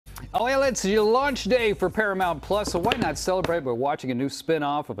Oh, well, it's your launch day for Paramount Plus, so why not celebrate by watching a new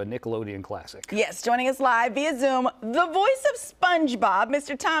spin-off of a Nickelodeon classic? Yes, joining us live via Zoom, the voice of SpongeBob,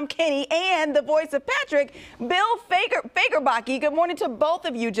 Mr. Tom Kenny, and the voice of Patrick, Bill Fagerbakke. Good morning to both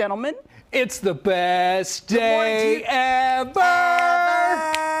of you, gentlemen. It's the best day ever!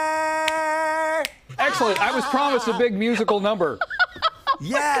 Excellent. I was promised a big musical number.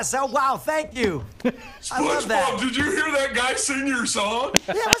 Yes. Oh, wow. Thank you. I love that. SpongeBob, did you hear that guy sing your song?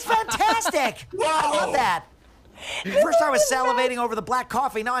 Yeah, it was fantastic. Wow. I love that. First I was salivating over the black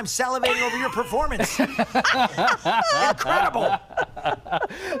coffee. Now I'm salivating over your performance. Incredible.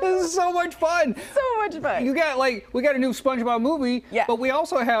 This is so much fun. So much fun. We got a new SpongeBob movie, yeah. But we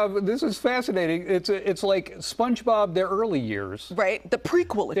also have, this is fascinating, it's like SpongeBob, their early years. Right, the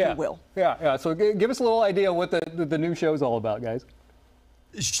prequel, if you will. Yeah. So give us a little idea what the new show's all about, guys.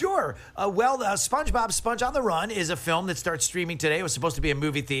 Sure. SpongeBob Sponge on the Run is a film that starts streaming today. It was supposed to be in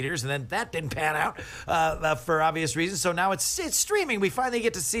movie theaters, and then that didn't pan out for obvious reasons. So now it's streaming. We finally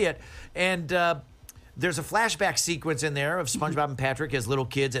get to see it. And there's a flashback sequence in there of SpongeBob and Patrick as little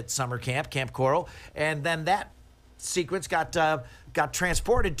kids at summer camp, Camp Coral. And then that sequence got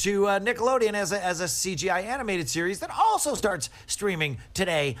transported to Nickelodeon as a CGI animated series that also starts streaming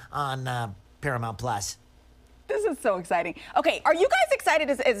today on Paramount Plus. This is so exciting. Okay, are you guys excited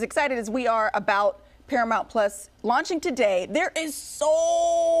as excited as we are about Paramount Plus launching today? There is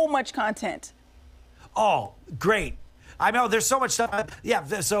so much content. Oh, great. I know there's so much stuff. Yeah,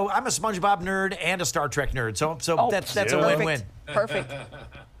 so I'm a SpongeBob nerd and a Star Trek nerd. So that's a win-win. Perfect.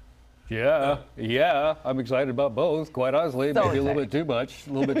 Yeah, I'm excited about both, quite honestly. So maybe a little bit too much,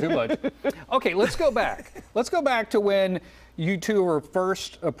 Okay, let's go back. Let's go back to when you two were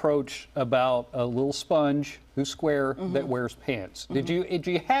first approached about a little sponge who's square that wears pants. Did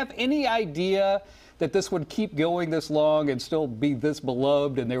you have any idea that this would keep going this long and still be this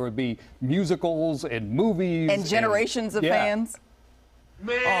beloved, and there would be musicals and movies and generations of fans?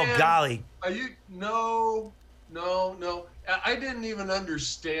 Man, oh golly! No. I didn't even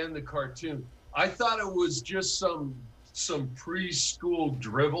understand the cartoon. I thought it was just some preschool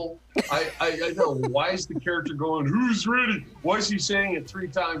drivel. I know, why is the character going, who's ready? Why is he saying it 3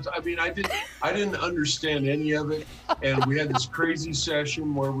 times? I mean, I didn't understand any of it. And we had this crazy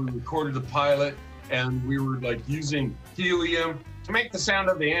session where we recorded the pilot and we were like using helium to make the sound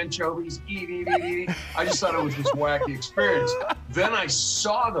of the anchovies. I just thought it was this wacky experience. Then I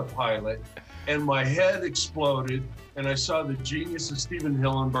saw the pilot and my head exploded and I saw the genius of Steven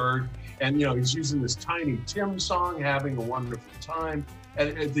Hillenburg. And, he's using this Tiny Tim song, having a wonderful time.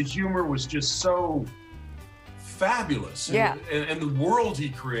 And the humor was just so fabulous. Yeah. And the world he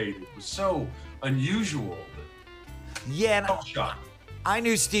created was so unusual. Yeah. I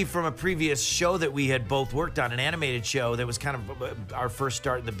knew Steve from a previous show that we had both worked on, an animated show that was kind of our first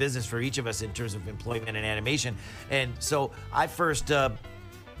start in the business for each of us in terms of employment and animation. And so I first came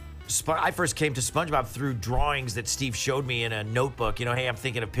to SpongeBob through drawings that Steve showed me in a notebook. Hey, I'm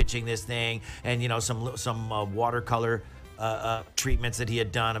thinking of pitching this thing, and some watercolor treatments that he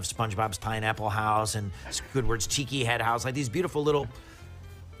had done of SpongeBob's Pineapple House and Squidward's Cheeky Head House, like these beautiful little,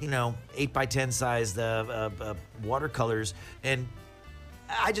 8x10 sized watercolors, and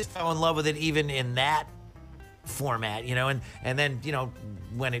I just fell in love with it even in that format, and then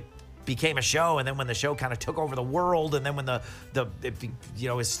when it became a show, and then when the show kind of took over the world, and then when it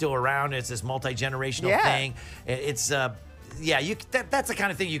is still around, it's this multi-generational thing. It's that's the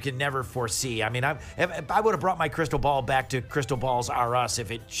kind of thing you can never foresee. I mean, if I would have brought my crystal ball back to Crystal Balls R Us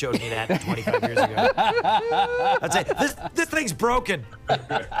if it showed me that 25 years ago. I'd say this thing's broken.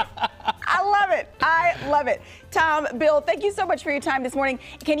 I love it. Tom, Bill, thank you so much for your time this morning.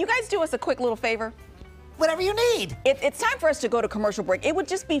 Can you guys do us a quick little favor? Whatever you need. It's time for us to go to commercial break. It would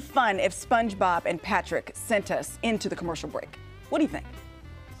just be fun if SpongeBob and Patrick sent us into the commercial break. What do you think?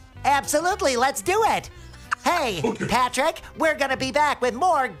 Absolutely, let's do it. Hey, Patrick, we're gonna be back with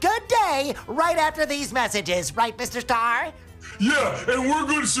more Good Day right after these messages, right, Mr. Star? Yeah, and we're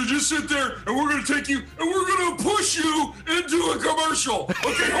going to just sit there, and we're going to take you, and we're going to push you into a commercial.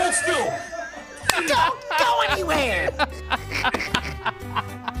 Okay, hold still. Don't go anywhere.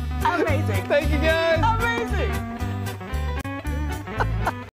 Amazing. Thank you, guys.